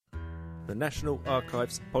the National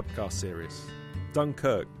Archives podcast series,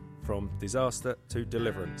 Dunkirk, From Disaster to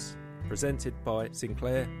Deliverance, presented by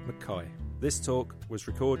Sinclair McKay. This talk was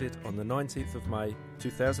recorded on the 19th of May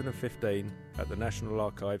 2015 at the National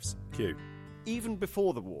Archives, Kew. Even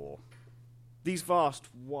before the war, these vast,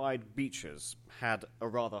 wide beaches had a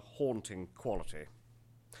rather haunting quality.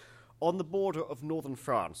 On the border of northern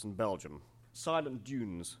France and Belgium, silent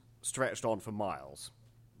dunes stretched on for miles.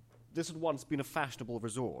 This had once been a fashionable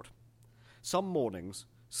resort. Some mornings,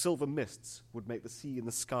 silver mists would make the sea and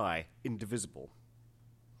the sky indivisible.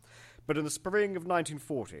 But in the spring of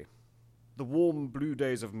 1940, the warm blue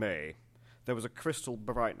days of May, there was a crystal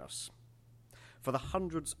brightness. For the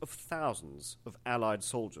hundreds of thousands of Allied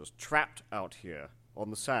soldiers trapped out here on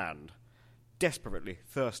the sand, desperately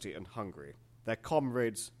thirsty and hungry, their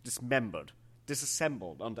comrades dismembered,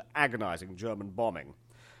 disassembled under agonizing German bombing,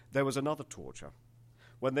 there was another torture.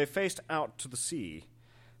 When they faced out to the sea,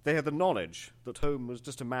 they had the knowledge that home was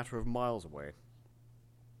just a matter of miles away.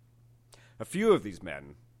 A few of these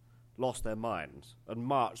men lost their minds and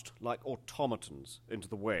marched like automatons into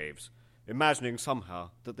the waves, imagining somehow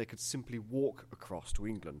that they could simply walk across to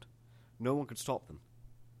England. No one could stop them.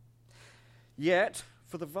 Yet,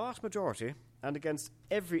 for the vast majority, and against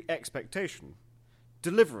every expectation,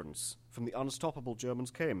 deliverance from the unstoppable Germans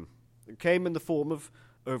came. It came in the form of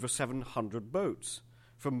over 700 boats,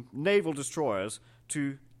 from naval destroyers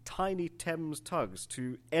to tiny Thames tugs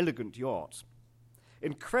to elegant yachts.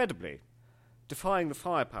 Incredibly, defying the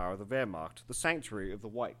firepower of the Wehrmacht, the sanctuary of the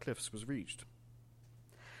White Cliffs was reached.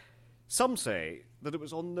 Some say that it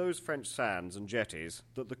was on those French sands and jetties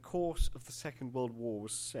that the course of the Second World War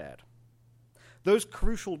was set. Those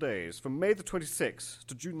crucial days, from May the 26th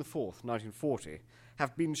to June the 4th, 1940,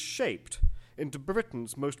 have been shaped into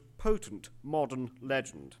Britain's most potent modern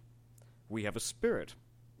legend. We have a spirit,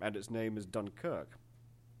 and its name is Dunkirk.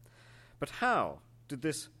 But how did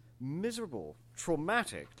this miserable,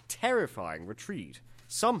 traumatic, terrifying retreat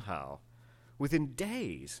somehow, within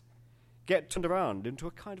days, get turned around into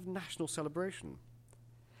a kind of national celebration?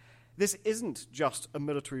 This isn't just a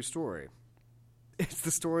military story. It's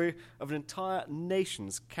the story of an entire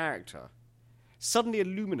nation's character, suddenly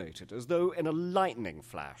illuminated as though in a lightning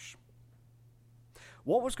flash.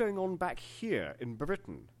 What was going on back here in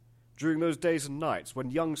Britain during those days and nights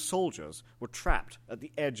when young soldiers were trapped at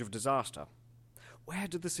the edge of disaster? Where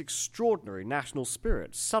did this extraordinary national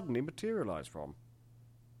spirit suddenly materialize from?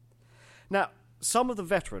 Now, some of the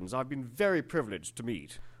veterans I've been very privileged to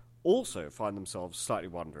meet also find themselves slightly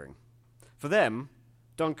wondering. For them,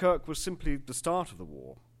 Dunkirk was simply the start of the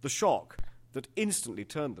war, the shock that instantly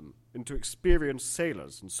turned them into experienced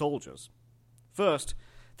sailors and soldiers. First,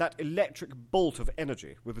 that electric bolt of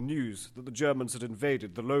energy with the news that the Germans had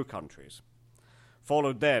invaded the Low Countries,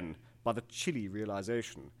 followed then by the chilly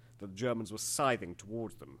realization that the Germans were scything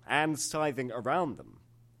towards them and scything around them,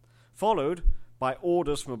 followed by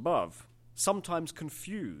orders from above, sometimes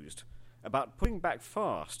confused, about putting back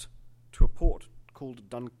fast to a port called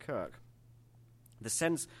Dunkirk. The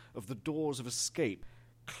sense of the doors of escape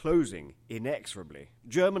closing inexorably,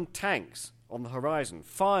 German tanks on the horizon,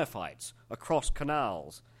 firefights across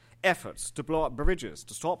canals, efforts to blow up bridges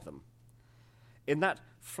to stop them. In that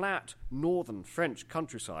flat northern French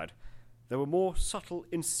countryside, there were more subtle,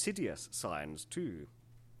 insidious signs too.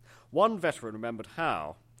 One veteran remembered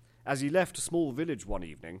how, as he left a small village one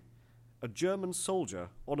evening, a German soldier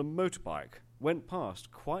on a motorbike went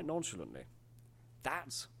past quite nonchalantly.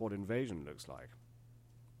 That's what invasion looks like.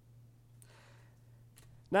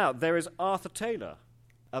 Now, there is Arthur Taylor,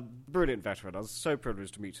 a brilliant veteran. I was so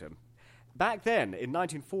privileged to meet him. Back then, in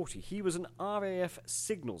 1940, he was an RAF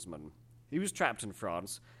signalsman. He was trapped in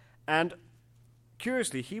France, and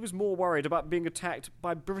curiously, he was more worried about being attacked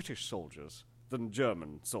by British soldiers than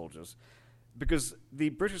German soldiers, because the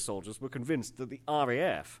British soldiers were convinced that the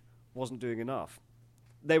RAF wasn't doing enough.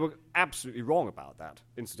 They were absolutely wrong about that,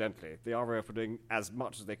 incidentally. The RAF were doing as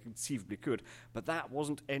much as they conceivably could, but that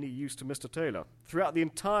wasn't any use to Mr. Taylor. Throughout the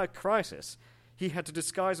entire crisis, he had to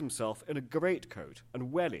disguise himself in a greatcoat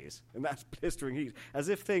and wellies in that blistering heat, as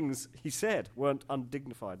if things, he said, weren't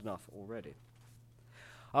undignified enough already.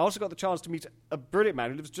 I also got the chance to meet a brilliant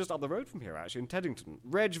man who lives just up the road from here, actually, in Teddington,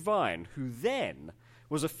 Reg Vine, who then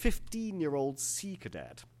was a 15-year-old sea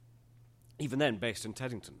cadet, even then based in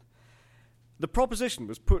Teddington. The proposition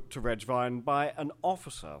was put to Reg Vine by an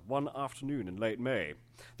officer one afternoon in late May.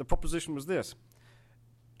 The proposition was this: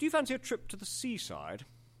 do you fancy a trip to the seaside?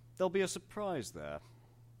 There'll be a surprise there.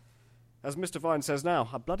 As Mr. Vine says now,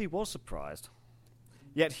 I bloody was surprised.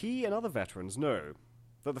 Yet he and other veterans know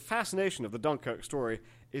that the fascination of the Dunkirk story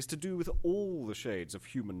is to do with all the shades of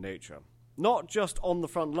human nature. not just on the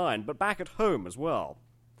front line, but back at home as well.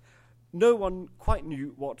 No one quite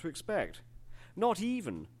knew what to expect. Not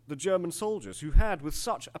even the German soldiers who had, with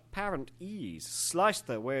such apparent ease, sliced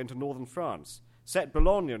their way into northern France, set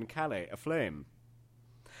Boulogne and Calais aflame.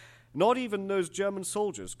 Not even those German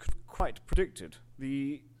soldiers could quite predicted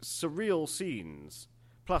the surreal scenes,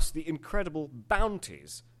 plus the incredible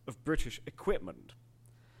bounties of British equipment.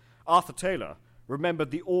 Arthur Taylor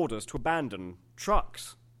remembered the orders to abandon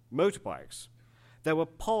trucks, motorbikes. There were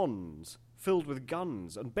ponds filled with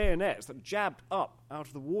guns and bayonets that jabbed up out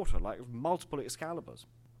of the water like multiple Excaliburs.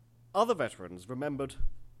 Other veterans remembered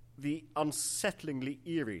the unsettlingly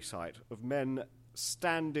eerie sight of men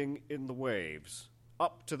standing in the waves,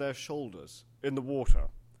 up to their shoulders in the water,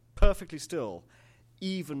 perfectly still,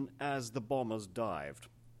 even as the bombers dived.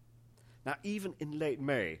 Now, even in late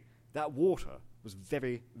May, that water was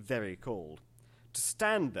very, very cold. To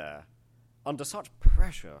stand there under such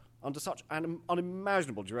pressure, under such an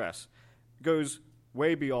unimaginable duress, goes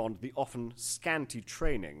way beyond the often scanty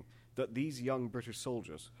training that these young British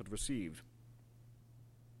soldiers had received.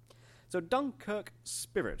 So Dunkirk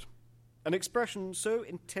spirit, an expression so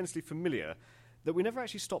intensely familiar that we never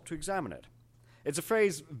actually stop to examine it. It's a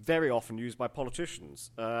phrase very often used by politicians.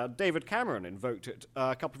 David Cameron invoked it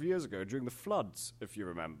a couple of years ago during the floods, if you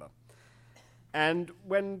remember. And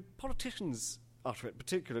when politicians utter it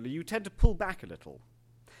particularly, you tend to pull back a little.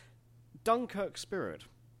 Dunkirk spirit,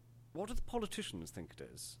 what do the politicians think it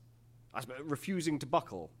is? I suppose refusing to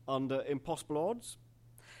buckle under impossible odds?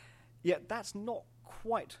 Yet that's not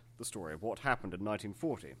quite the story of what happened in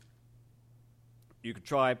 1940. You could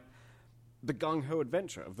try the gung-ho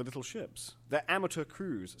adventure of the little ships, their amateur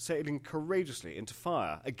crews sailing courageously into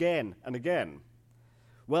fire again and again.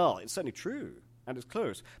 Well, it's certainly true, and it's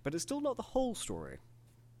close, but it's still not the whole story.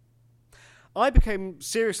 I became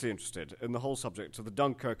seriously interested in the whole subject of the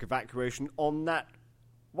Dunkirk evacuation on that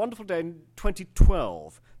wonderful day in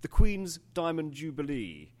 2012, the Queen's Diamond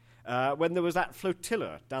Jubilee, when there was that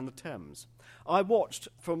flotilla down the Thames. I watched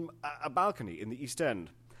from a balcony in the East End,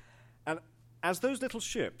 and as those little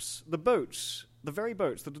ships, the boats, the very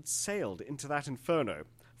boats that had sailed into that inferno,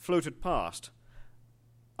 floated past,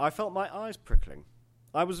 I felt my eyes prickling.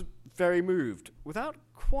 I was very moved, without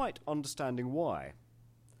quite understanding why.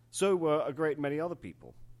 So were a great many other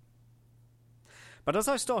people. But as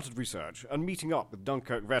I started research and meeting up with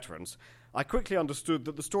Dunkirk veterans, I quickly understood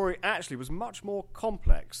that the story actually was much more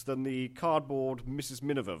complex than the cardboard Mrs.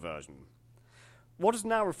 Miniver version. What is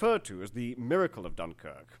now referred to as the miracle of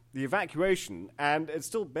Dunkirk, the evacuation, and it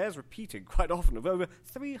still bears repeating quite often, of over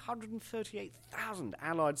 338,000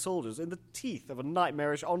 Allied soldiers in the teeth of a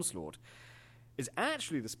nightmarish onslaught, is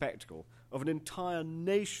actually the spectacle of an entire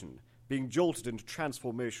nation being jolted into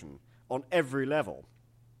transformation on every level.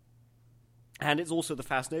 And it's also the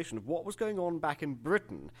fascination of what was going on back in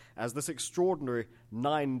Britain as this extraordinary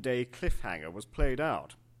 9-day cliffhanger was played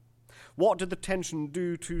out. What did the tension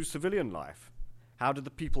do to civilian life? How did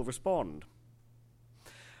the people respond?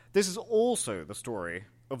 This is also the story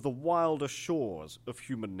of the wilder shores of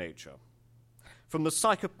human nature, from the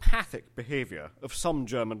psychopathic behavior of some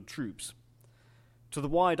German troops to the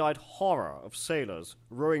wide-eyed horror of sailors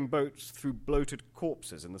rowing boats through bloated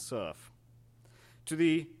corpses in the surf, to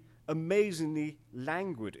the amazingly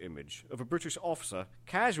languid image of a British officer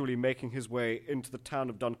casually making his way into the town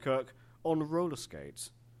of Dunkirk on roller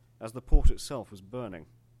skates as the port itself was burning.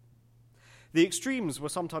 The extremes were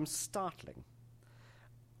sometimes startling.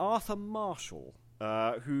 Arthur Marshall,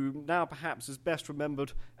 who now perhaps is best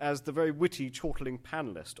remembered as the very witty, chortling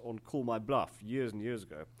panellist on Call My Bluff years and years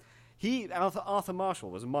ago, Arthur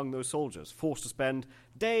Marshall was among those soldiers forced to spend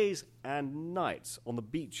days and nights on the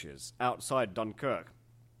beaches outside Dunkirk.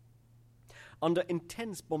 Under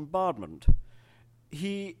intense bombardment,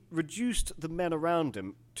 he reduced the men around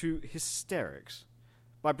him to hysterics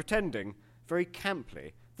by pretending, very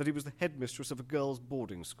camply, that he was the headmistress of a girls'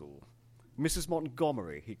 boarding school. Mrs.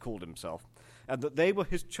 Montgomery, he called himself, and that they were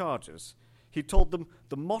his charges. He told them,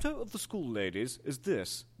 the motto of the school ladies is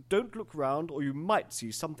this: don't look round or you might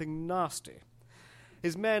see something nasty.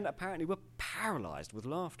 His men apparently were paralysed with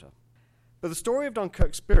laughter. But the story of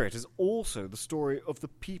Dunkirk spirit is also the story of the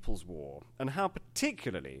People's War, and how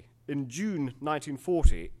particularly in June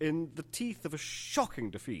 1940, in the teeth of a shocking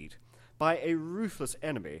defeat by a ruthless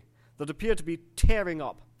enemy that appeared to be tearing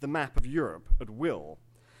up the map of Europe at will,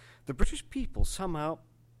 the British people somehow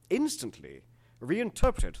instantly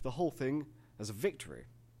reinterpreted the whole thing as a victory.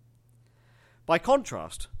 By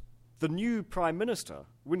contrast, the new Prime Minister,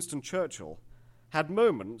 Winston Churchill, had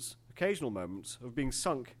occasional moments, of being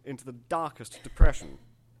sunk into the darkest depression.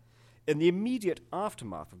 In the immediate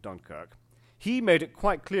aftermath of Dunkirk, he made it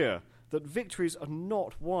quite clear that victories are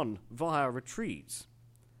not won via retreats.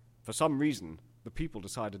 For some reason, the people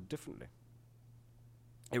decided differently.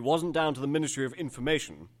 It wasn't down to the Ministry of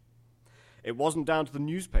Information. It wasn't down to the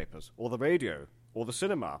newspapers or the radio or the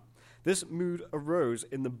cinema. This mood arose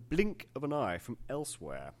in the blink of an eye from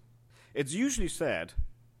elsewhere. It's usually said,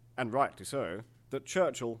 and rightly so, that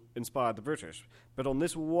Churchill inspired the British, but on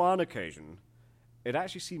this one occasion, it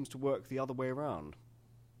actually seems to work the other way around.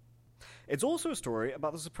 It's also a story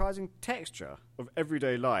about the surprising texture of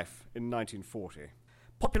everyday life in 1940.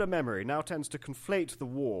 Popular memory now tends to conflate the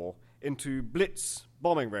war into blitz,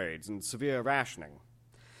 bombing raids, and severe rationing.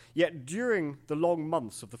 Yet during the long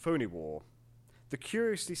months of the phony war, the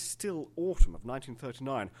curiously still autumn of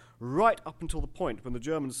 1939, right up until the point when the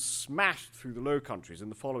Germans smashed through the Low Countries in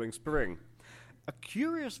the following spring, a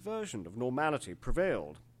curious version of normality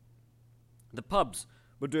prevailed. The pubs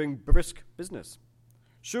were doing brisk business.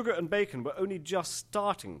 Sugar and bacon were only just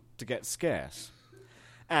starting to get scarce.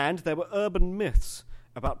 And there were urban myths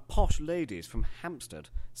about posh ladies from Hampstead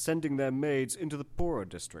sending their maids into the poorer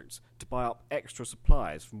districts to buy up extra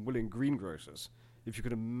supplies from willing greengrocers, if you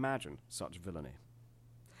could imagine such villainy.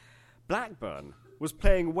 Blackburn was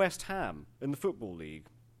playing West Ham in the Football League.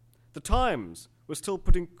 The Times was still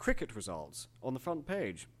putting cricket results on the front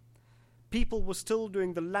page. People were still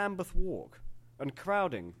doing the Lambeth Walk and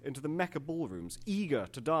crowding into the Mecca ballrooms, eager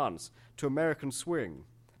to dance to American swing.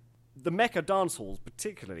 The Mecca dance halls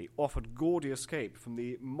particularly offered gaudy escape from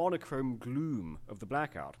the monochrome gloom of the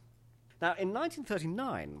blackout. Now, in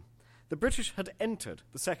 1939, the British had entered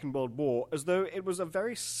the Second World War as though it was a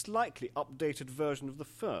very slightly updated version of the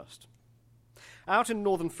First. Out in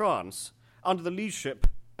northern France, under the leadership,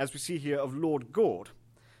 as we see here, of Lord Gord,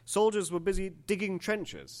 soldiers were busy digging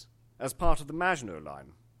trenches as part of the Maginot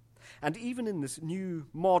Line. And even in this new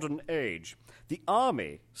modern age, the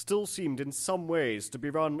army still seemed in some ways to be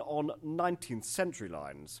run on 19th century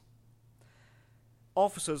lines.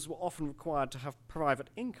 Officers were often required to have private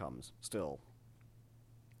incomes still.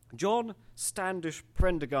 John Standish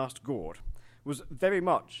Prendergast Gord was very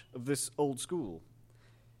much of this old school.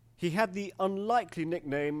 He had the unlikely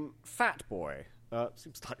nickname Fat Boy.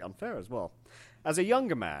 Seems slightly unfair as well. As a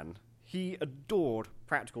younger man, he adored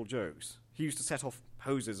practical jokes. He used to set off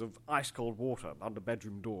hoses of ice-cold water under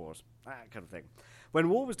bedroom doors, that kind of thing. When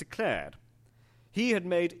war was declared, he had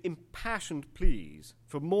made impassioned pleas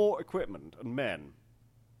for more equipment and men.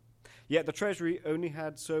 Yet the Treasury only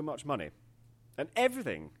had so much money, and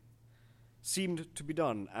everything seemed to be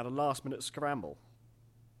done at a last-minute scramble.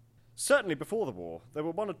 Certainly before the war, there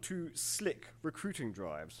were one or two slick recruiting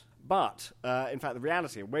drives. But, in fact, the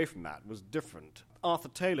reality away from that was different. Arthur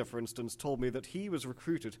Taylor, for instance, told me that he was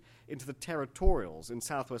recruited into the Territorials in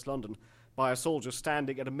southwest London by a soldier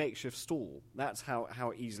standing at a makeshift stall. That's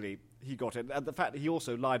how easily he got in. And the fact that he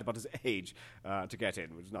also lied about his age to get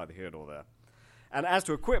in, which is neither here nor there. And as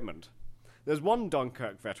to equipment, there's one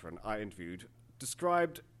Dunkirk veteran I interviewed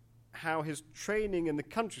described how his training in the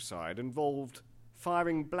countryside involved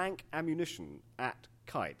firing blank ammunition at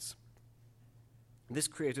kites. This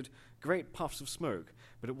created great puffs of smoke,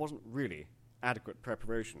 but it wasn't really adequate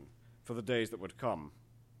preparation for the days that would come.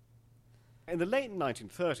 In the late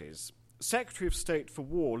 1930s, Secretary of State for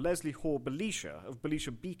War Leslie Hoare Belisha, of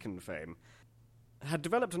Belisha Beacon fame, had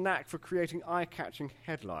developed a knack for creating eye-catching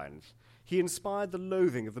headlines. He inspired the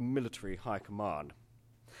loathing of the military high command.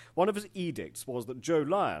 One of his edicts was that Joe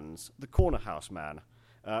Lyons, the corner house man,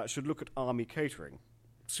 should look at army catering.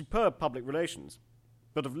 Superb public relations,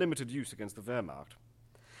 but of limited use against the Wehrmacht.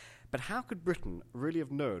 But how could Britain really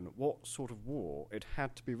have known what sort of war it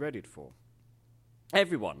had to be readied for?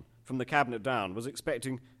 Everyone, from the cabinet down, was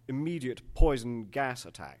expecting immediate poison gas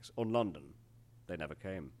attacks on London. They never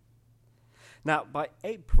came. Now, by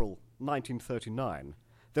April 1939,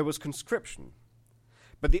 there was conscription,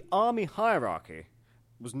 but the army hierarchy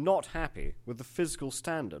was not happy with the physical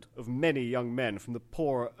standard of many young men from the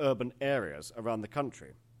poorer urban areas around the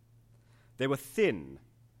country. They were thin.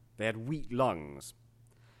 They had weak lungs.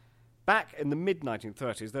 Back in the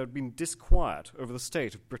mid-1930s, there had been disquiet over the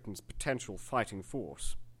state of Britain's potential fighting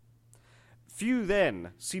force. Few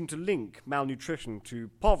then seemed to link malnutrition to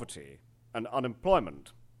poverty and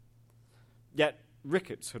unemployment. Yet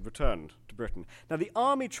rickets had returned to Britain. Now, the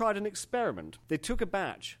army tried an experiment. They took a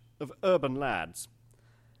batch of urban lads,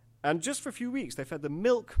 and just for a few weeks they fed them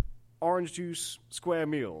milk, orange juice, square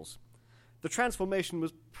meals. The transformation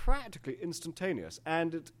was practically instantaneous,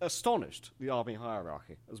 and it astonished the army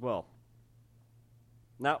hierarchy as well.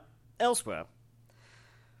 Now, elsewhere,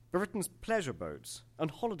 Britain's pleasure boats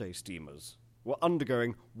and holiday steamers were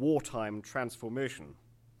undergoing wartime transformation.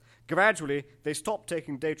 Gradually, they stopped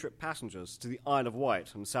taking day-trip passengers to the Isle of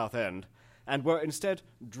Wight and Southend and were instead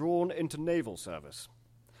drawn into naval service.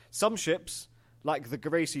 Some ships, like the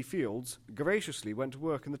Gracie Fields, graciously went to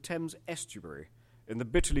work in the Thames estuary in the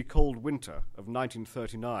bitterly cold winter of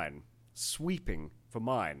 1939, sweeping for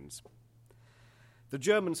mines. The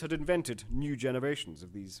Germans had invented new generations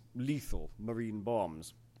of these lethal marine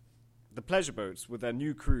bombs. The pleasure boats with their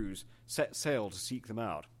new crews set sail to seek them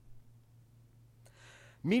out.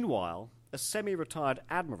 Meanwhile, a semi-retired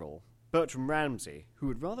admiral, Bertram Ramsay, who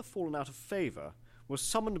had rather fallen out of favour, was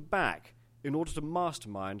summoned back in order to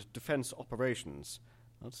mastermind defence operations.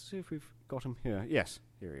 Let's see if we've got him here. Yes,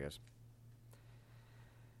 here he is.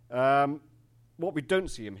 What we don't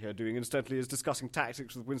see him here doing, incidentally, is discussing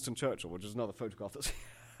tactics with Winston Churchill, which is another photograph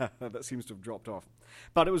that seems to have dropped off.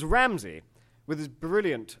 But it was Ramsay, with his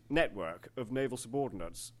brilliant network of naval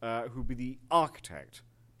subordinates, who would be the architect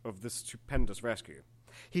of this stupendous rescue.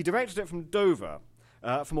 He directed it from Dover,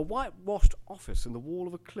 from a whitewashed office in the wall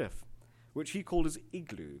of a cliff, which he called his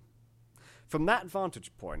igloo. From that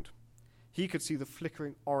vantage point, he could see the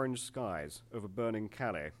flickering orange skies over burning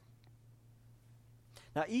Calais.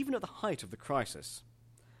 Now, even at the height of the crisis,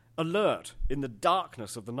 alert in the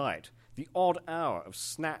darkness of the night, the odd hour of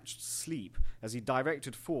snatched sleep as he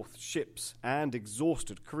directed forth ships and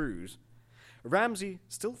exhausted crews, Ramsay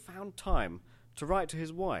still found time to write to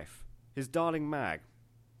his wife, his darling Mag.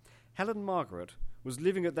 Helen Margaret was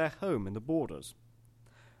living at their home in the Borders.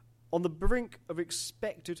 On the brink of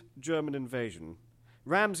expected German invasion,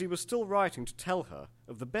 Ramsay was still writing to tell her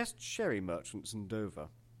of the best sherry merchants in Dover,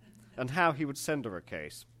 and how he would send her a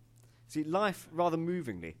case. See, life, rather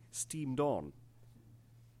movingly, steamed on.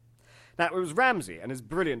 Now, it was Ramsay and his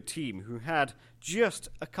brilliant team who had, just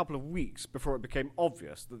a couple of weeks before it became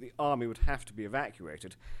obvious that the army would have to be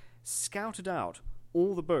evacuated, scouted out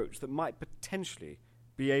all the boats that might potentially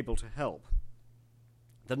be able to help.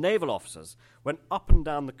 The naval officers went up and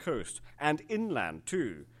down the coast, and inland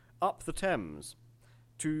too, up the Thames,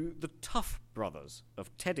 to the Tough Brothers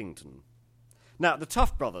of Teddington. Now, the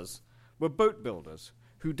Tough Brothers were boat builders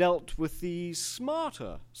who dealt with the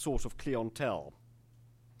smarter sort of clientele.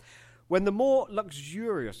 When the more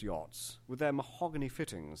luxurious yachts, with their mahogany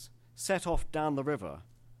fittings, set off down the river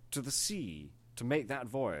to the sea to make that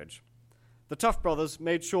voyage, the Tough Brothers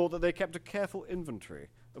made sure that they kept a careful inventory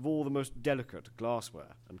of all the most delicate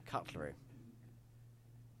glassware and cutlery.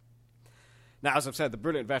 Now, as I've said, the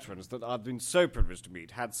brilliant veterans that I've been so privileged to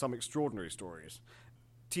meet had some extraordinary stories.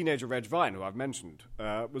 Teenager Reg Vine, who I've mentioned,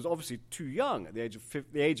 was obviously too young at the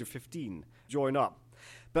age of 15 to join up.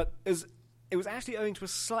 But it was actually owing to a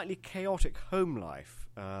slightly chaotic home life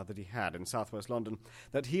that he had in southwest London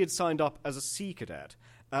that he had signed up as a sea cadet.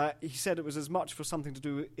 He said it was as much for something to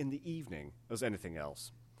do in the evening as anything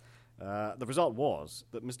else. The result was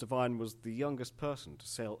that Mr. Vine was the youngest person to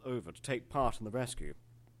sail over to take part in the rescue.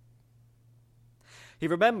 He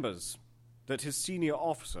remembers that his senior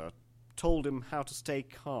officer told him how to stay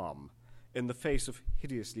calm in the face of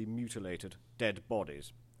hideously mutilated dead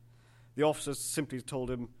bodies. The officers simply told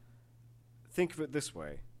him, "Think of it this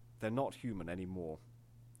way, they're not human anymore."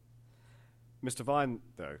 Mr. Vine,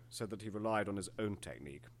 though, said that he relied on his own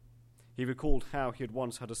technique. He recalled how he had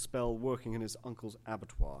once had a spell working in his uncle's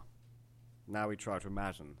abattoir. Now he tried to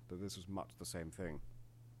imagine that this was much the same thing.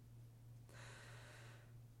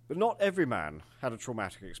 But not every man had a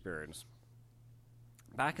traumatic experience.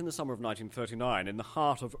 Back in the summer of 1939, in the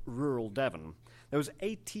heart of rural Devon, there was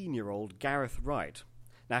 18-year-old Gareth Wright.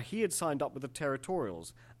 Now, he had signed up with the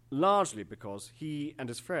Territorials, largely because he and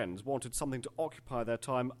his friends wanted something to occupy their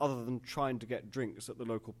time other than trying to get drinks at the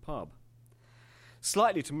local pub.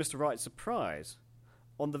 Slightly to Mr. Wright's surprise,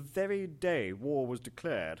 on the very day war was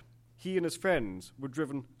declared, he and his friends were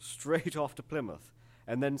driven straight off to Plymouth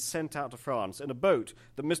and then sent out to France in a boat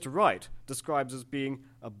that Mr. Wright describes as being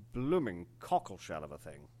a blooming cockleshell of a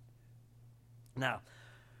thing. Now,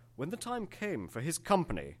 when the time came for his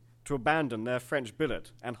company to abandon their French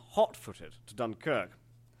billet and hot-footed to Dunkirk,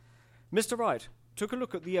 Mr. Wright took a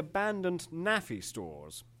look at the abandoned naffy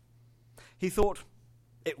stores. He thought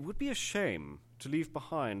it would be a shame to leave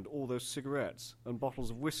behind all those cigarettes and bottles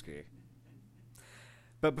of whiskey.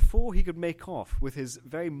 But before he could make off with his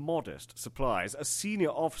very modest supplies, a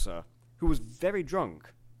senior officer, who was very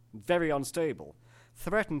drunk, very unstable,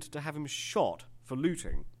 threatened to have him shot for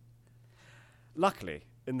looting. Luckily,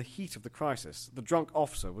 in the heat of the crisis, the drunk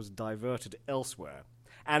officer was diverted elsewhere.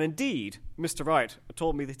 And indeed, Mr. Wright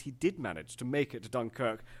told me that he did manage to make it to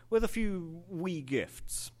Dunkirk with a few wee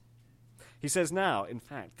gifts. He says now, in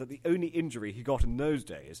fact, that the only injury he got in those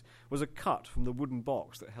days was a cut from the wooden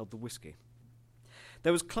box that held the whiskey.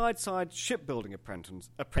 There was Clydeside shipbuilding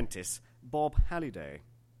apprentice Bob Halliday.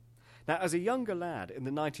 Now, as a younger lad in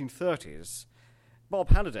the 1930s, Bob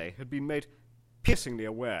Halliday had been made piercingly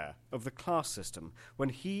aware of the class system when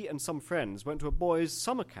he and some friends went to a boys'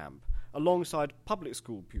 summer camp alongside public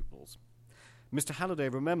school pupils. Mr. Halliday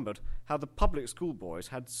remembered how the public school boys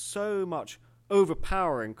had so much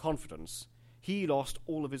overpowering confidence, he lost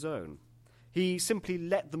all of his own. He simply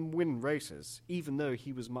let them win races, even though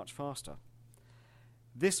he was much faster.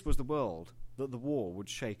 This was the world that the war would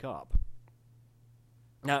shake up.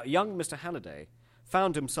 Now, young Mr. Halliday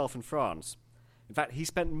found himself in France. In fact, he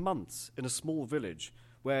spent months in a small village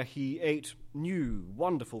where he ate new,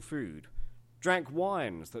 wonderful food, drank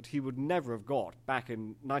wines that he would never have got back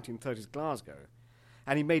in 1930s Glasgow,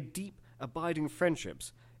 and he made deep, abiding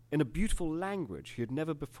friendships in a beautiful language he had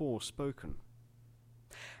never before spoken.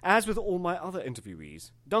 As with all my other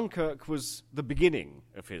interviewees, Dunkirk was the beginning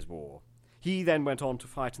of his war. He then went on to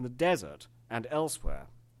fight in the desert and elsewhere.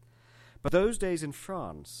 But those days in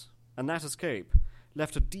France and that escape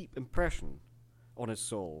left a deep impression on his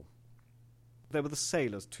soul. There were the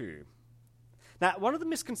sailors too. Now, one of the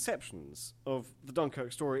misconceptions of the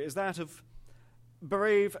Dunkirk story is that of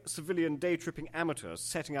brave civilian day-tripping amateurs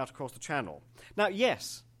setting out across the channel. Now,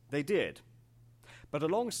 yes, they did. But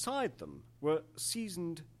alongside them were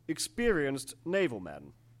seasoned, experienced naval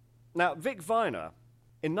men. Now, Vic Viner,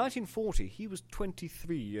 in 1940, he was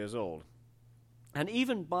 23 years old. And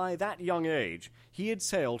even by that young age, he had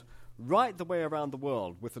sailed right the way around the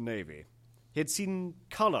world with the Navy. He had seen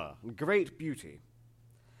colour and great beauty.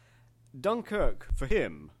 Dunkirk, for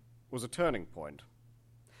him, was a turning point.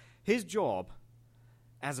 His job,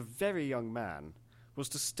 as a very young man, was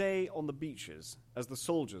to stay on the beaches as the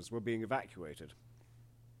soldiers were being evacuated.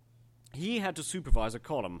 He had to supervise a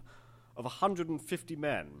column of 150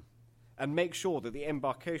 men and make sure that the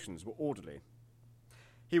embarkations were orderly.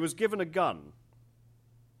 He was given a gun,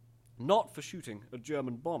 not for shooting at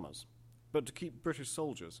German bombers, but to keep British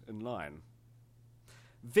soldiers in line.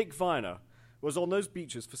 Vic Viner was on those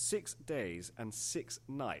beaches for 6 days and 6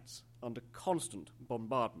 nights under constant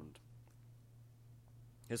bombardment.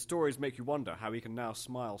 His stories make you wonder how he can now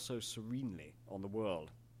smile so serenely on the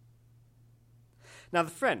world. Now,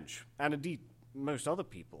 the French, and indeed most other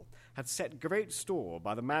people, had set great store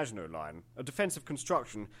by the Maginot Line, a defensive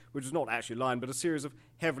construction which was not actually a line but a series of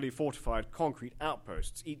heavily fortified concrete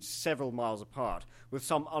outposts, each several miles apart, with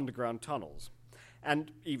some underground tunnels,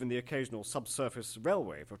 and even the occasional subsurface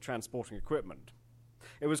railway for transporting equipment.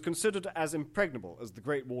 It was considered as impregnable as the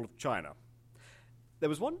Great Wall of China. There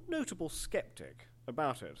was one notable skeptic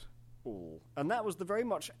about it all, and that was the very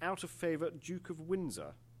much out-of-favour Duke of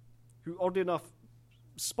Windsor, who, oddly enough,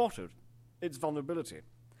 spotted its vulnerability.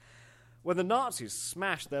 When the Nazis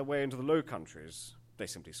smashed their way into the Low Countries, they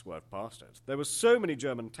simply swerved past it. There were so many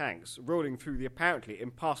German tanks rolling through the apparently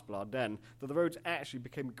impassable Ardennes that the roads actually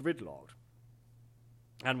became gridlocked.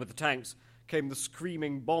 And with the tanks came the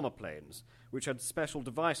screaming bomber planes, which had special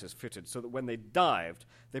devices fitted so that when they dived,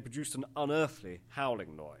 they produced an unearthly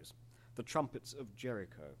howling noise, the trumpets of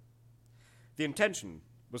Jericho. The intention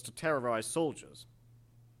was to terrorize soldiers.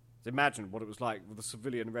 Imagine what it was like with the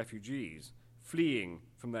civilian refugees fleeing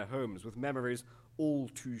from their homes with memories all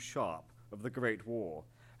too sharp of the Great War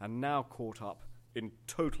and now caught up in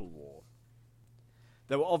total war.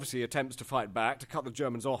 There were obviously attempts to fight back, to cut the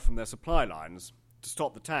Germans off from their supply lines, to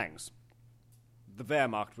stop the tanks. The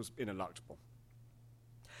Wehrmacht was ineluctable.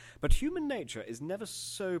 But human nature is never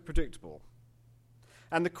so predictable,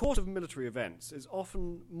 and the course of military events is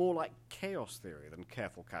often more like chaos theory than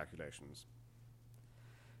careful calculations.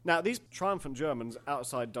 Now, these triumphant Germans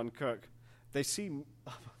outside Dunkirk, they seem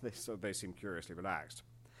curiously relaxed.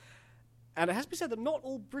 And it has to be said that not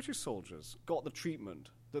all British soldiers got the treatment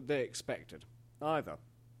that they expected, either.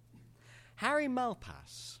 Harry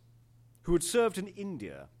Malpass, who had served in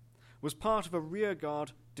India, was part of a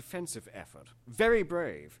rearguard defensive effort, very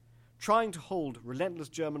brave, trying to hold relentless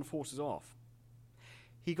German forces off.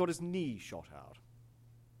 He got his knee shot out.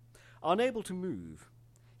 Unable to move,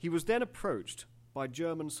 he was then approached by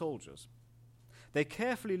German soldiers. They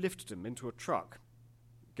carefully lifted him into a truck,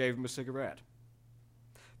 gave him a cigarette.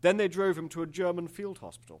 Then they drove him to a German field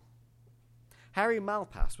hospital. Harry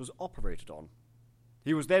Malpass was operated on.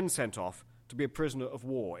 He was then sent off to be a prisoner of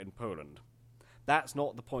war in Poland. That's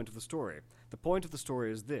not the point of the story. The point of the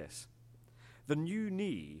story is this. The new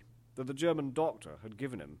knee that the German doctor had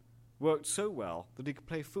given him worked so well that he could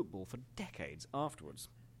play football for decades afterwards.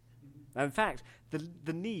 And in fact,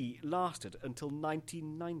 the knee lasted until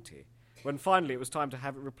 1990, when finally it was time to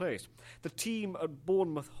have it replaced. The team at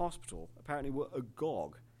Bournemouth Hospital apparently were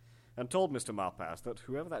agog and told Mr. Malpass that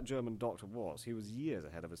whoever that German doctor was, he was years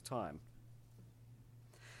ahead of his time.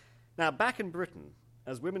 Now, back in Britain,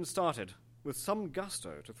 as women started with some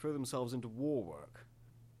gusto to throw themselves into war work,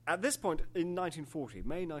 at this point in May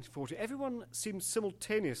 1940, everyone seemed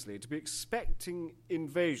simultaneously to be expecting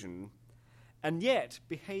invasion and yet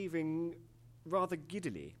behaving rather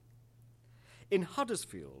giddily. In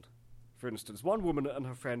Huddersfield, for instance, one woman and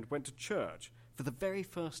her friend went to church for the very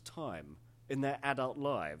first time in their adult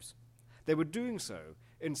lives. They were doing so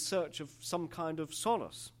in search of some kind of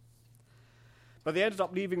solace. But they ended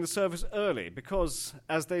up leaving the service early because,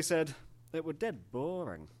 as they said, it were dead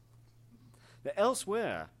boring. Now,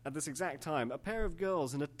 elsewhere, at this exact time, a pair of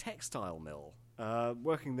girls in a textile mill,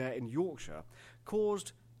 working there in Yorkshire,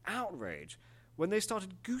 caused outrage when they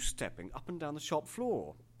started goose-stepping up and down the shop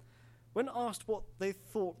floor. When asked what they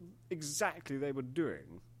thought exactly they were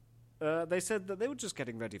doing, they said that they were just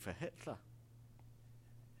getting ready for Hitler.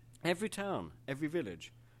 Every town, every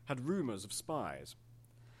village, had rumours of spies.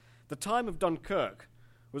 The time of Dunkirk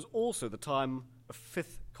was also the time of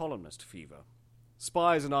fifth columnist fever.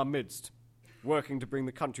 Spies in our midst, working to bring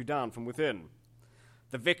the country down from within.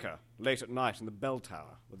 The vicar, late at night in the bell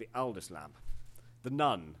tower with the Aldis lamp. The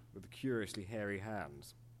nun with the curiously hairy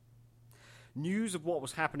hands. News of what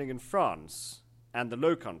was happening in France and the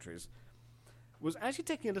Low Countries was actually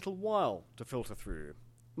taking a little while to filter through.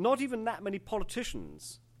 Not even that many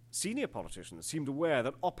politicians, senior politicians, seemed aware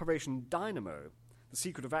that Operation Dynamo, the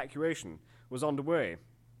secret evacuation, was underway.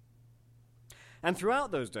 And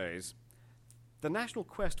throughout those days, the national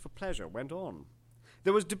quest for pleasure went on.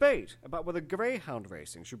 There was debate about whether greyhound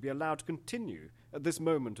racing should be allowed to continue at this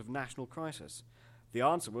moment of national crisis. The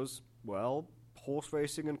answer was, well, horse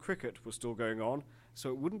racing and cricket were still going on, so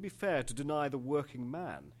it wouldn't be fair to deny the working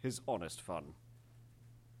man his honest fun.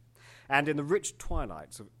 And in the rich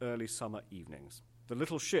twilights of early summer evenings, the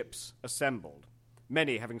little ships assembled,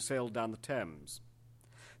 many having sailed down the Thames.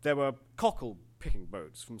 There were cockle-picking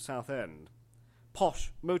boats from Southend,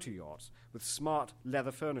 posh motor yachts with smart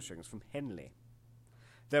leather furnishings from Henley.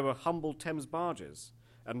 There were humble Thames barges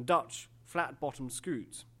and Dutch flat-bottomed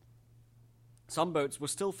scoots. Some boats were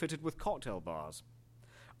still fitted with cocktail bars.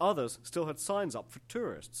 Others still had signs up for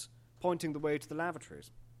tourists, pointing the way to the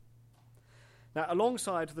lavatories. Now,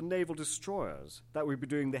 alongside the naval destroyers that would be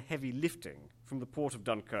doing the heavy lifting from the port of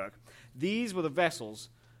Dunkirk, these were the vessels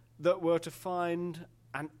that were to find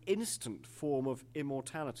an instant form of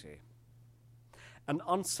immortality, an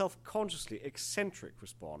unself-consciously eccentric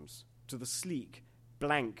response to the sleek,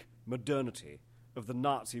 blank modernity of the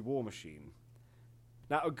Nazi war machine.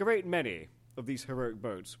 Now, a great many of these heroic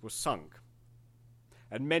boats were sunk,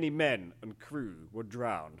 and many men and crew were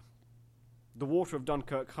drowned. The water of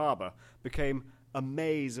Dunkirk harbour became a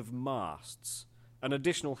maze of masts, an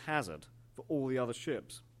additional hazard for all the other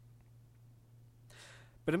ships.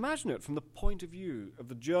 But imagine it from the point of view of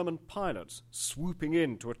the German pilots swooping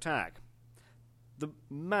in to attack. The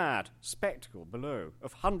mad spectacle below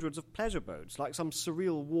of hundreds of pleasure boats like some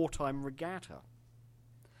surreal wartime regatta.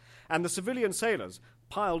 And the civilian sailors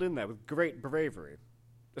piled in there with great bravery,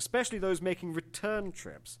 especially those making return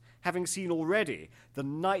trips, having seen already the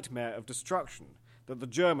nightmare of destruction that the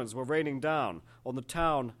Germans were raining down on the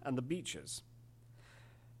town and the beaches.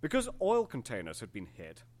 Because oil containers had been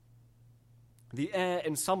hit, the air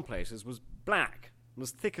in some places was black and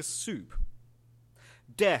as thick as soup.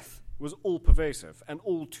 Death was all-pervasive and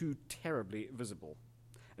all too terribly visible.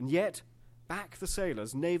 And yet, back the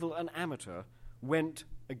sailors, naval and amateur, went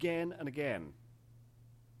again and again.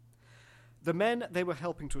 The men they were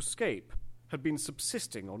helping to escape had been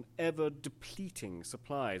subsisting on ever-depleting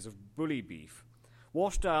supplies of bully beef.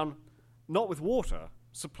 Washed down, not with water,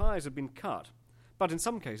 supplies had been cut, but in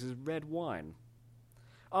some cases red wine.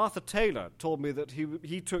 Arthur Taylor told me that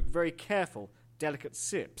he took very careful, delicate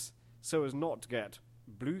sips so as not to get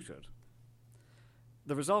bloated.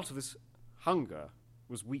 The result of this hunger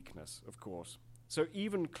was weakness, of course, so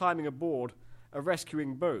even climbing aboard a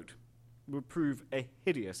rescuing boat would prove a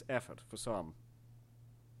hideous effort for some.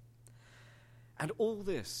 And all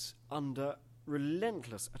this under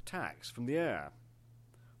relentless attacks from the air.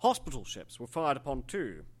 Hospital ships were fired upon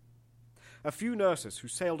too. A few nurses who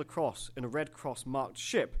sailed across in a Red Cross-marked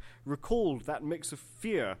ship recalled that mix of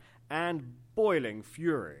fear and boiling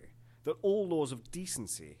fury that all laws of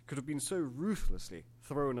decency could have been so ruthlessly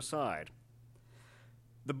thrown aside.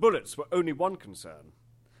 The bullets were only one concern.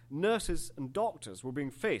 Nurses and doctors were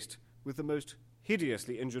being faced with the most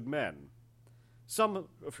hideously injured men, some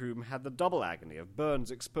of whom had the double agony of burns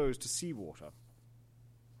exposed to seawater.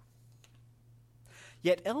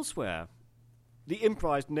 Yet elsewhere, the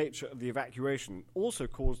improvised nature of the evacuation also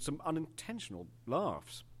caused some unintentional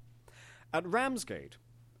laughs. At Ramsgate,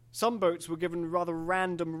 some boats were given rather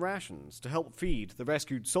random rations to help feed the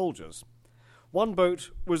rescued soldiers. One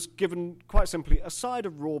boat was given, quite simply, a side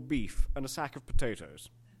of raw beef and a sack of potatoes.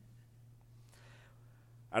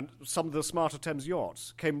 And some of the smarter Thames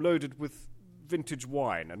yachts came loaded with vintage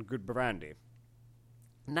wine and good brandy.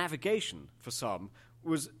 Navigation, for some,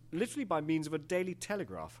 was literally by means of a daily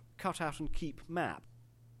telegraph, cut out and keep map.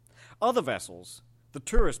 Other vessels, the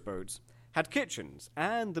tourist boats, had kitchens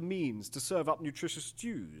and the means to serve up nutritious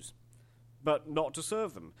stews, but not to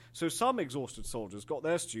serve them, so some exhausted soldiers got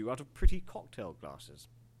their stew out of pretty cocktail glasses.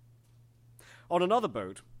 On another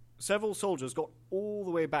boat, several soldiers got all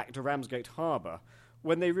the way back to Ramsgate Harbour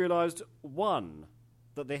when they realised, one,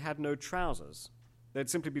 that they had no trousers. They had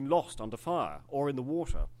simply been lost under fire or in the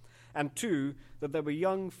water, and two, that there were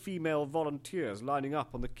young female volunteers lining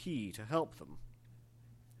up on the quay to help them.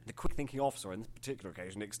 The quick-thinking officer on this particular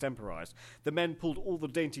occasion extemporised. The men pulled all the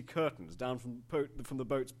dainty curtains down from the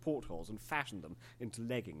boat's portholes and fashioned them into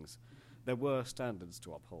leggings. There were standards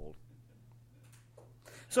to uphold.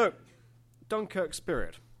 So, Dunkirk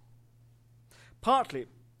spirit. Partly,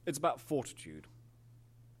 it's about fortitude.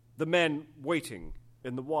 The men waiting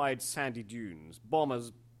in the wide sandy dunes,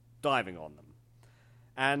 bombers diving on them,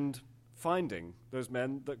 and finding, those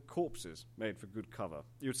men, that corpses made for good cover.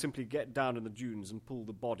 You would simply get down in the dunes and pull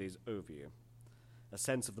the bodies over you. A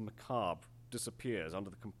sense of the macabre disappears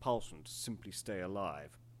under the compulsion to simply stay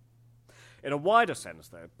alive. In a wider sense,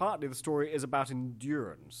 though, partly the story is about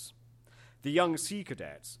endurance. The young sea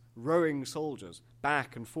cadets, rowing soldiers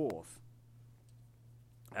back and forth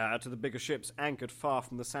to the bigger ships anchored far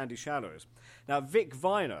from the sandy shallows. Now, Vic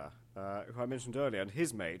Viner, who I mentioned earlier, and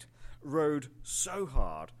his mate, rowed so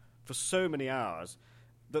hard for so many hours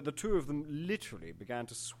that the two of them literally began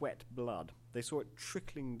to sweat blood. They saw it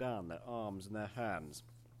trickling down their arms and their hands.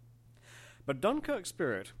 But Dunkirk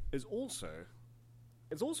spirit is also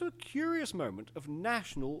a curious moment of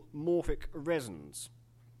national morphic resonance.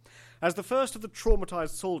 As the first of the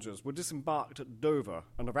traumatised soldiers were disembarked at Dover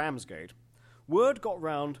and Ramsgate, word got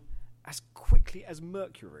round as quickly as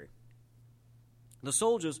mercury. The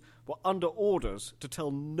soldiers were under orders to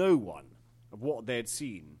tell no one of what they had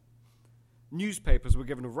seen. Newspapers were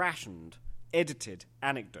given rationed, edited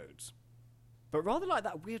anecdotes. But rather like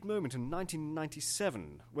that weird moment in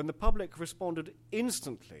 1997, when the public responded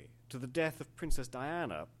instantly to the death of Princess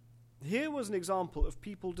Diana, here was an example of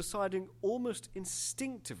people deciding almost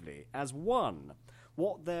instinctively as one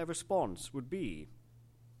what their response would be.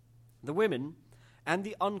 The women and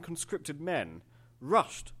the unconscripted men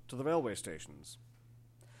rushed to the railway stations.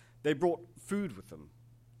 They brought food with them,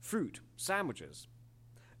 fruit, sandwiches.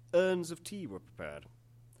 Urns of tea were prepared.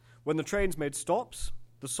 When the trains made stops,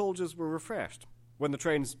 the soldiers were refreshed. When the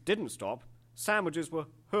trains didn't stop, sandwiches were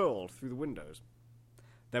hurled through the windows.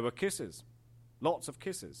 There were kisses, lots of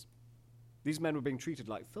kisses. These men were being treated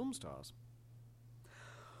like film stars.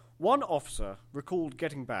 One officer recalled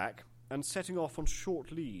getting back and setting off on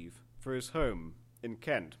short leave for his home in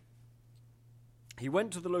Kent. He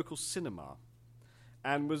went to the local cinema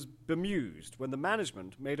and was bemused when the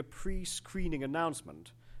management made a pre-screening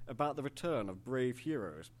announcement about the return of brave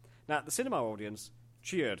heroes. Now, the cinema audience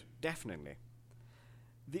cheered deafeningly.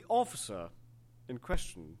 The officer in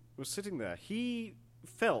question was sitting there. He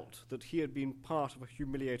felt that he had been part of a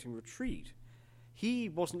humiliating retreat. He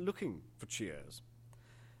wasn't looking for cheers.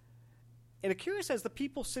 In a curious sense, the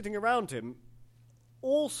people sitting around him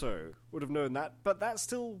also would have known that, but that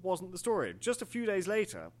still wasn't the story. Just a few days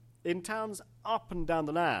later, in towns up and down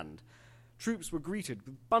the land, troops were greeted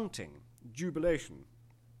with bunting, jubilation,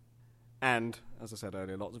 and, as I said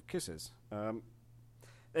earlier, lots of kisses.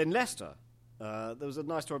 In Leicester, there was a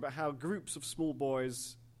nice story about how groups of small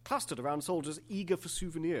boys clustered around soldiers eager for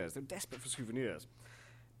souvenirs. They were desperate for souvenirs.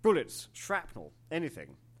 Bullets, shrapnel,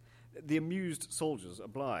 anything. The amused soldiers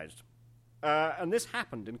obliged. And this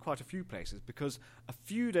happened in quite a few places because a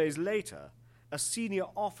few days later, a senior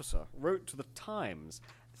officer wrote to the Times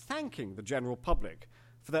thanking the general public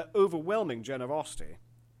for their overwhelming generosity,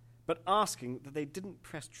 but asking that they didn't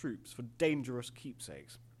press troops for dangerous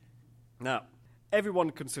keepsakes. Now, everyone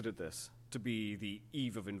considered this to be the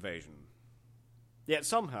eve of invasion. Yet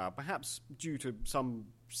somehow, perhaps due to some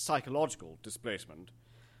psychological displacement,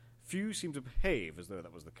 few seemed to behave as though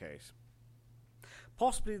that was the case.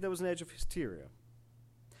 Possibly there was an edge of hysteria.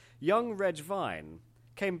 Young Reg Vine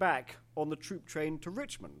came back on the troop train to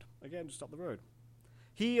Richmond, again just up the road.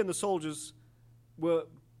 He and the soldiers were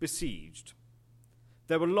besieged.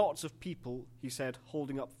 There were lots of people, he said,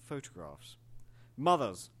 holding up photographs.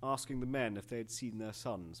 Mothers asking the men if they had seen their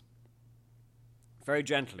sons. Very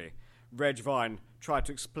gently, Reg Vine tried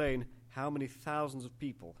to explain how many thousands of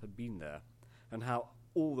people had been there. and how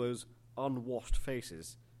all those unwashed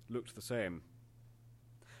faces looked the same.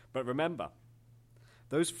 But remember,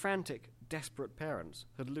 those frantic, desperate parents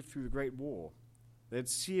had lived through the Great War. They had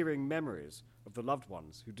searing memories of the loved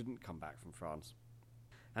ones who didn't come back from France.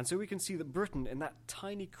 And so we can see that Britain, in that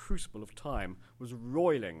tiny crucible of time, was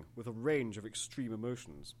roiling with a range of extreme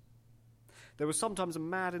emotions. There was sometimes a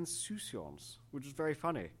mad insouciance, which was very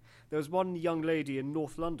funny. There was one young lady in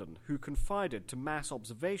North London who confided to Mass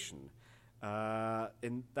Observation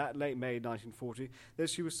in that late May 1940 that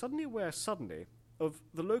she was suddenly aware of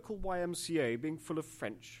the local YMCA being full of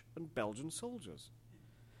French and Belgian soldiers.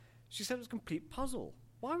 She said it was a complete puzzle.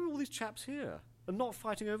 Why were all these chaps here and not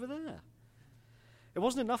fighting over there? It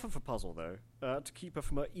wasn't enough of a puzzle, though, to keep her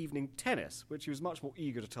from her evening tennis, which she was much more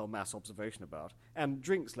eager to tell Mass Observation about, and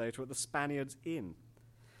drinks later at the Spaniards Inn.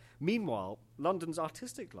 Meanwhile, London's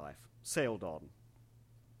artistic life sailed on.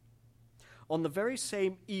 On the very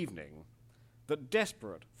same evening that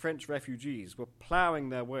desperate French refugees were ploughing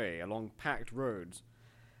their way along packed roads,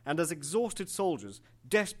 and as exhausted soldiers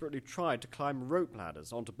desperately tried to climb rope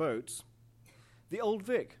ladders onto boats, the Old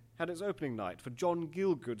Vic had its opening night for John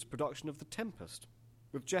Gielgud's production of The Tempest,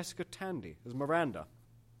 with Jessica Tandy as Miranda.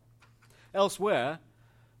 Elsewhere,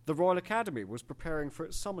 the Royal Academy was preparing for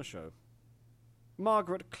its summer show.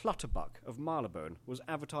 Margaret Clutterbuck of Marylebone was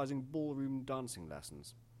advertising ballroom dancing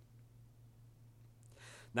lessons.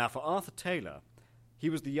 Now, for Arthur Taylor, he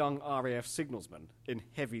was the young RAF signalsman in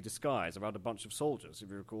heavy disguise around a bunch of soldiers, if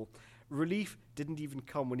you recall. Relief didn't even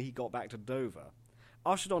come when he got back to Dover,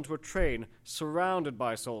 ushered onto a train surrounded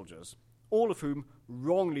by soldiers, all of whom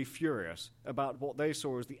wrongly furious about what they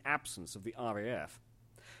saw as the absence of the RAF.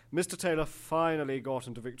 Mr. Taylor finally got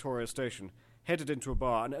into Victoria Station, headed into a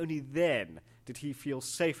bar, and only then did he feel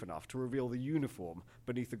safe enough to reveal the uniform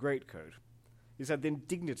beneath the greatcoat. He said the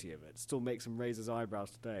indignity of it still makes him raise his eyebrows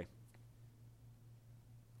today.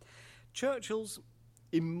 Churchill's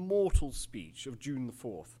immortal speech of June the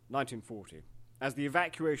 4th, 1940, as the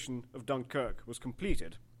evacuation of Dunkirk was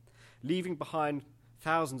completed, leaving behind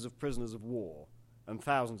thousands of prisoners of war and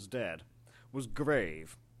thousands dead, was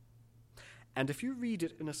grave. And if you read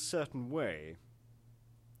it in a certain way,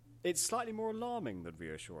 it's slightly more alarming than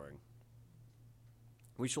reassuring.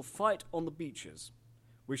 We shall fight on the beaches.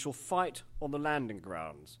 We shall fight on the landing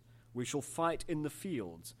grounds. We shall fight in the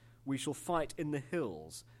fields. We shall fight in the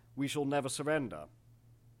hills. We shall never surrender.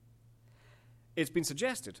 It's been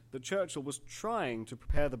suggested that Churchill was trying to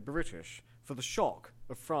prepare the British for the shock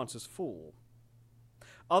of France's fall.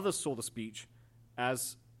 Others saw the speech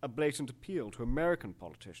as a blatant appeal to American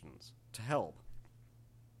politicians to help.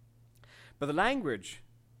 But the language,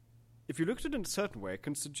 if you look at it in a certain way,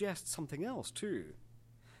 can suggest something else too.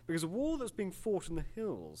 Because a war that's being fought in the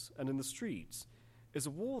hills and in the streets is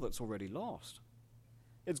a war that's already lost.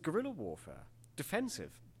 It's guerrilla warfare,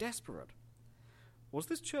 defensive, desperate. Was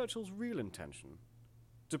this Churchill's real intention?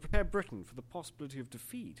 To prepare Britain for the possibility of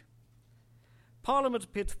defeat? Parliament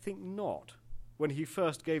appeared to think not. When he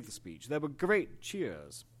first gave the speech, there were great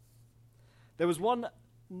cheers. There was one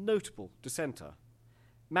notable dissenter.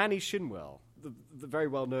 Manny Shinwell, the very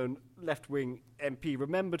well-known left-wing MP,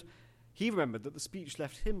 remembered that the speech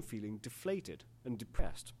left him feeling deflated and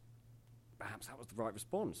depressed. Perhaps that was the right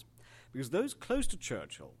response, because those close to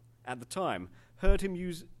Churchill at the time heard him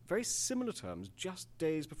use very similar terms just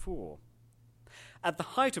days before. At the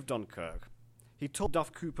height of Dunkirk, he told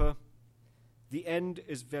Duff Cooper, "The end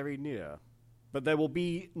is very near, but there will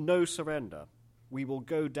be no surrender. We will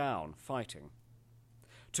go down fighting."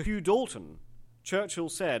 To Hugh Dalton, Churchill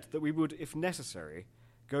said that we would, if necessary,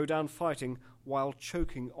 go down fighting while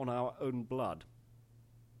choking on our own blood.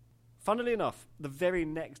 Funnily enough, the very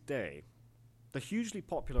next day, the hugely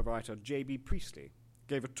popular writer J.B. Priestley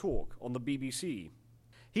gave a talk on the BBC.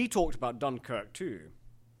 He talked about Dunkirk too,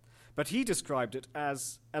 but he described it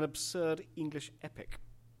as an absurd English epic.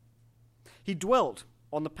 He dwelt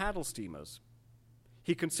on the paddle steamers.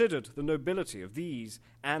 He considered the nobility of these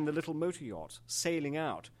and the little motor yachts sailing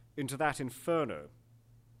out into that inferno.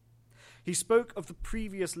 He spoke of the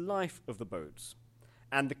previous life of the boats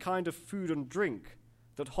and the kind of food and drink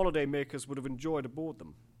that holiday makers would have enjoyed aboard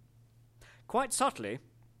them. Quite subtly,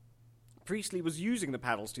 Priestley was using the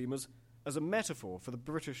paddle steamers as a metaphor for the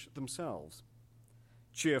British themselves.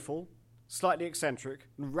 Cheerful, slightly eccentric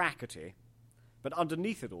and rackety, but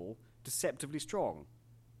underneath it all, deceptively strong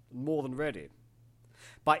and more than ready.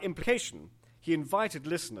 By implication, he invited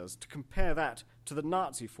listeners to compare that to the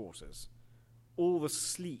Nazi forces, all the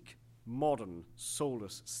sleek, modern,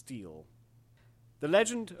 soulless steel. The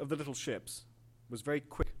legend of the little ships was very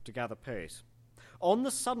quick to gather pace. On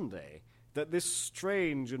the Sunday, that this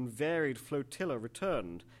strange and varied flotilla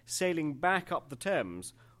returned, sailing back up the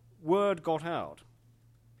Thames, word got out.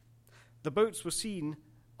 The boats were seen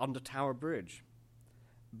under Tower Bridge.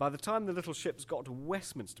 By the time the little ships got to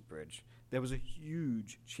Westminster Bridge, there was a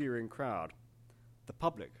huge cheering crowd. The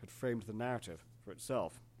public had framed the narrative for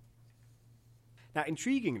itself. Now,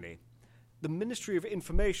 intriguingly, the Ministry of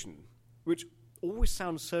Information, which always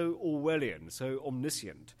sounds so Orwellian, so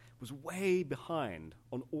omniscient, was way behind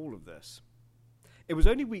on all of this. It was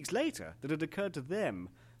only weeks later that it occurred to them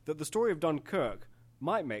that the story of Dunkirk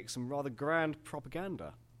might make some rather grand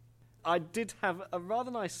propaganda. I did have a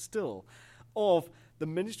rather nice still of the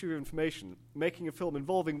Ministry of Information making a film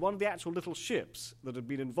involving one of the actual little ships that had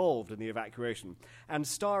been involved in the evacuation and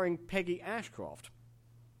starring Peggy Ashcroft.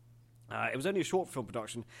 It was only a short film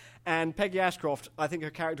production, and Peggy Ashcroft, I think her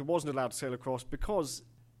character wasn't allowed to sail across because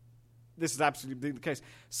this is absolutely the case.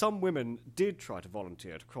 Some women did try to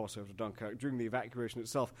volunteer to cross over to Dunkirk during the evacuation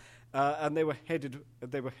itself, and they were headed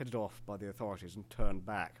off by the authorities and turned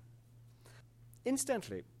back.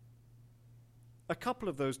 Incidentally, a couple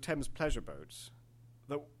of those Thames pleasure boats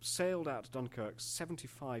that sailed out to Dunkirk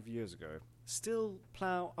 75 years ago still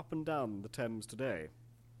plough up and down the Thames today.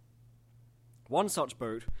 One such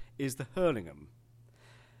boat is the Hurlingham.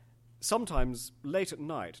 Sometimes, late at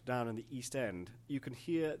night, down in the East End, you can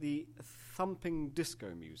hear the thumping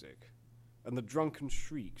disco music and the drunken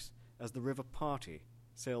shrieks as the River Party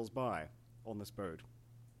sails by on this boat.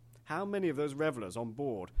 How many of those revellers on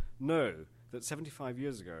board know that 75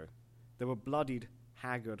 years ago there were bloodied,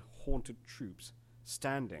 haggard, haunted troops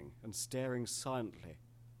standing and staring silently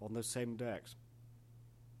on those same decks?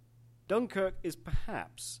 Dunkirk is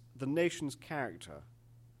perhaps the nation's character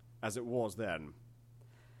as it was then.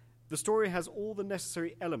 The story has all the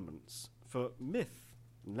necessary elements for myth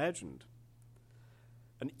and legend.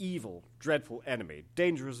 An evil, dreadful enemy,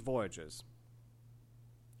 dangerous voyagers.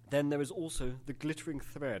 Then there is also the glittering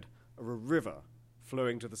thread of a river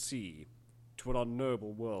flowing to the sea, to an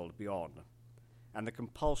unknowable world beyond, and the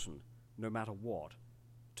compulsion, no matter what,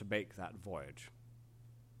 to make that voyage.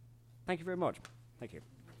 Thank you very much. Thank you.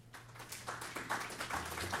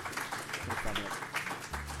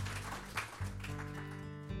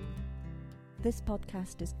 This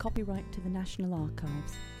podcast is copyright to the National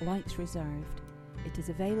Archives, rights reserved. It is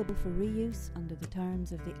available for reuse under the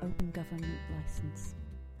terms of the Open Government Licence.